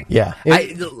 Interesting. Yeah.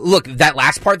 Look, that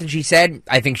last part that she said,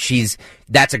 I think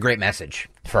that's a great message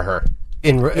for her.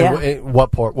 In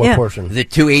what portion? The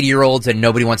two 80-year-olds and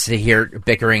nobody wants to hear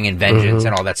bickering and vengeance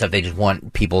and all that stuff. They just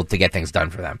want people to get things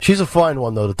done for them. She's a fine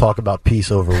one, though, to talk about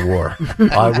peace over war.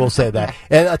 I will say that.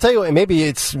 And I tell you what, maybe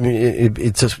it's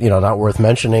just, not worth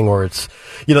mentioning, or it's,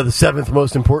 the seventh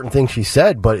most important thing she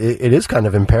said, but it is kind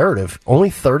of imperative.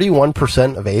 Only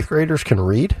 31% of 8th graders can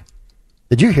read.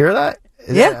 Did you hear that?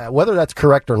 Yeah. Whether that's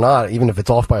correct or not, even if it's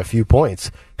off by a few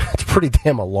points, it's pretty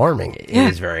damn alarming. It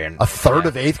is very. A third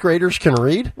of 8th graders can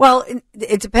read? Well,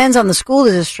 it depends on the school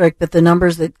district, but the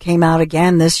numbers that came out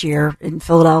again this year in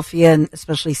Philadelphia and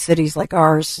especially cities like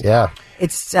ours. Yeah.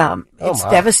 It's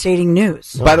devastating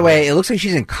news. By the way, it looks like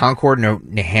she's in Concord,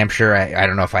 New Hampshire. I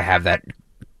don't know if I have that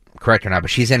correct or not, but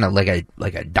she's in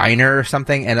a diner or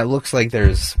something, and it looks like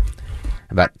there's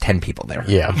about 10 people there.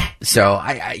 Yeah. So,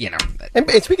 And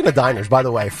speaking of diners, by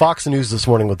the way, Fox News this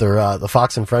morning with their the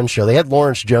Fox and Friends show, they had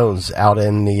Lawrence Jones out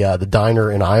in the diner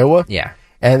in Iowa. Yeah.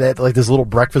 And at this little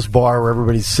breakfast bar where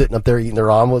everybody's sitting up there eating their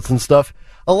omelets and stuff.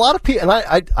 A lot of people,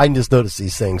 and I just noticed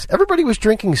these things. Everybody was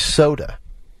drinking soda.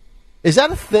 Is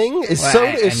that a thing? Is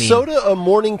soda a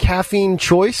morning caffeine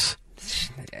choice?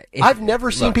 I've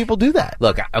never seen people do that.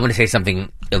 Look, I'm going to say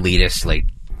something elitist, like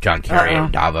John Kerry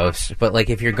and Davos, but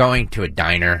if you're going to a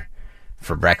diner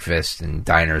for breakfast and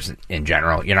diners in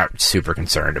general, you're not super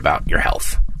concerned about your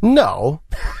health. No.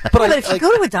 But if you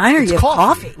go to a diner, you have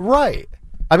coffee. Right.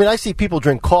 I mean, I see people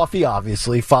drink coffee,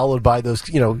 obviously, followed by those,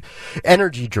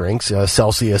 energy drinks,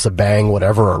 Celsius, a Bang,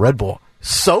 whatever, a Red Bull.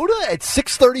 Soda at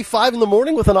 6:35 in the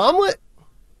morning with an omelet?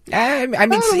 I mean,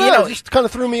 it just kind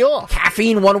of threw me off.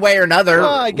 Caffeine, one way or another.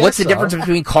 What's the difference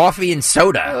between coffee and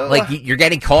soda? You're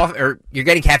getting coffee or you're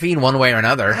getting caffeine one way or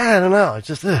another. I don't know. It's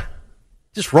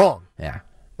just wrong. Yeah.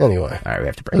 Anyway, all right, we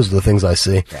have to break. Those are the things I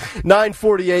see. Yeah.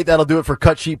 9:48. That'll do it for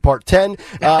Cut Sheet Part 10.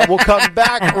 We'll come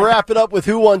back, wrap it up with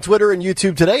who on Twitter and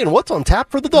YouTube today, and what's on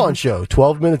tap for the Dawn Show.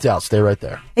 12 minutes out. Stay right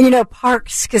there. And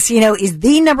Parks Casino is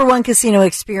the #1 casino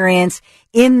experience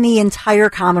in the entire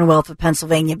Commonwealth of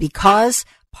Pennsylvania because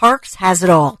Parks has it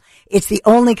all. It's the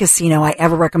only casino I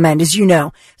ever recommend. As you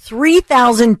know,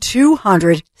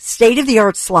 3,200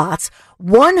 state-of-the-art slots,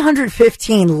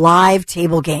 115 live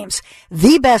table games,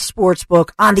 the best sports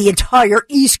book on the entire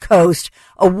East Coast,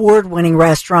 award-winning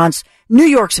restaurants, New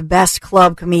York's best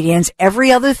club comedians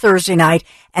every other Thursday night,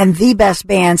 and the best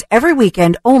bands every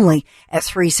weekend only at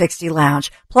 360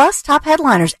 Lounge. Plus, top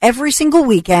headliners every single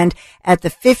weekend at the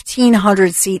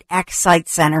 1,500-seat X-Site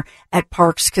Center at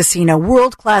Parks Casino.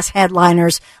 World-class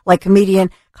headliners like comedian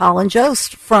Colin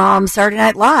Jost from Saturday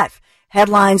Night Live.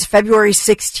 Headlines February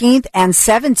 16th and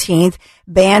 17th.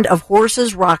 Band of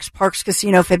Horses rocks Parks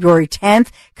Casino February 10th.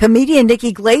 Comedian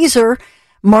Nikki Glazer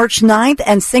March 9th,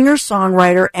 and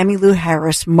singer-songwriter Emmylou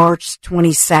Harris March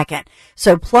 22nd.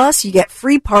 So plus you get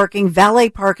free parking, valet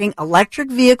parking,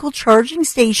 electric vehicle charging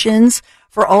stations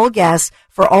for all guests.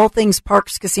 For all things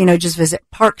Parks Casino, just visit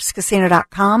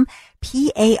parkscasino.com.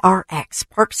 P-A-R-X.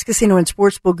 Parks Casino and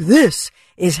Sportsbook. This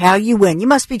is how you win. You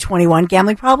must be 21.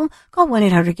 Gambling problem? Call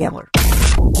 1-800-GAMBLER.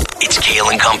 It's Kale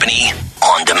and Company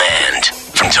on demand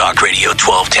from Talk Radio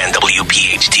 1210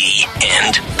 WPHT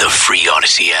and the free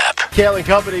Odyssey app. Kale and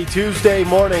Company, Tuesday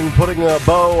morning, putting a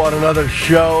bow on another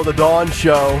show, The Dawn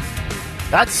Show.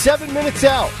 That's 7 minutes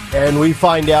out, and we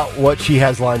find out what she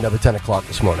has lined up at 10 o'clock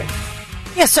this morning.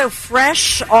 Yeah, so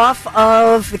fresh off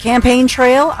of the campaign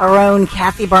trail, our own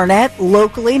Kathy Barnett,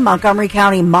 locally, Montgomery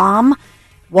County mom,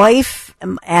 wife,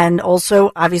 and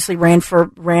also obviously ran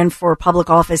for public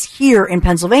office here in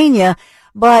Pennsylvania,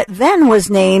 but then was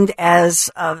named as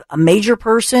a major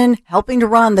person helping to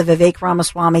run the Vivek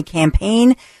Ramaswamy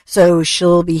campaign. So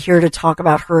she'll be here to talk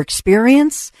about her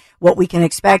experience, what we can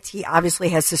expect. He obviously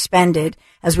has suspended,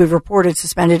 as we've reported,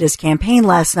 suspended his campaign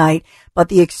last night, but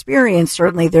the experience,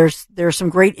 certainly there's some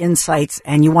great insights,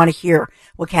 and you want to hear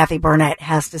what Kathy Barnett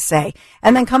has to say.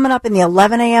 And then coming up in the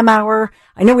 11 a.m. hour,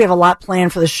 I know we have a lot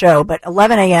planned for the show, but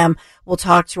 11 a.m. we'll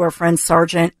talk to our friend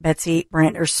Sergeant Betsy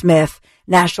Brantner-Smith,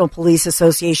 National Police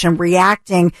Association,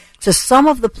 reacting to some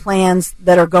of the plans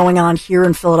that are going on here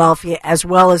in Philadelphia, as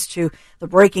well as to the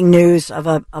breaking news of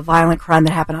a violent crime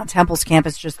that happened on Temple's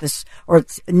campus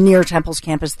near Temple's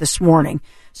campus this morning.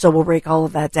 So we'll break all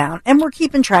of that down. And we're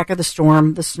keeping track of the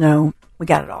storm, the snow. We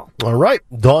got it all. All right.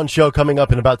 Dawn Show coming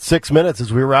up in about 6 minutes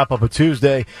as we wrap up a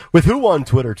Tuesday with Who Won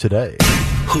Twitter today.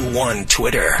 Who won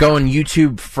Twitter? Going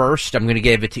YouTube first. I'm going to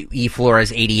give it to E.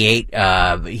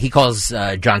 Flores88. He calls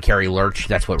John Kerry Lurch.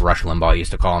 That's what Rush Limbaugh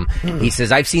used to call him. He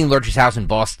says, I've seen Lurch's house in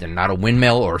Boston. Not a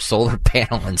windmill or a solar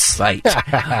panel in sight.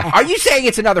 Are you saying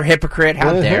it's another hypocrite?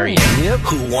 How dare you? Yep.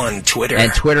 Who won Twitter?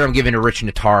 And Twitter, I'm giving to Rich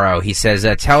Notaro. He says,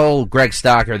 tell Greg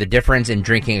Stocker the difference in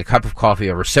drinking a cup of coffee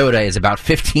over soda is about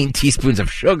 15 teaspoons of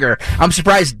sugar. I'm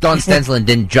surprised Don Stenslin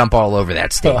didn't jump all over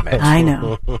that statement. I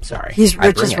know. Sorry.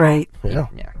 Rich is right. Yeah.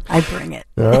 I bring it.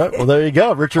 All right. Well, there you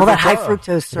go. Richard. All that high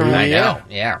fructose syrup. I know.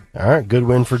 Yeah. All right. Good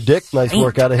win for Dick. Nice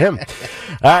work out of him.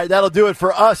 All right. That'll do it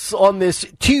for us on this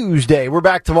Tuesday. We're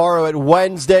back tomorrow at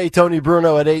Wednesday. Tony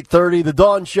Bruno at 8:30. The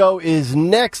Dawn Show is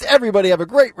next. Everybody have a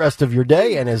great rest of your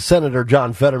day. And as Senator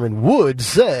John Fetterman would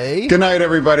say, good night,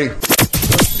 everybody.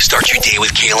 Start your day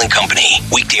with Kale and Company.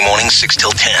 Weekday mornings 6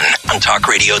 till 10 on Talk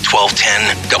Radio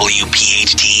 1210,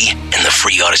 WPHT, and the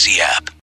free Odyssey app.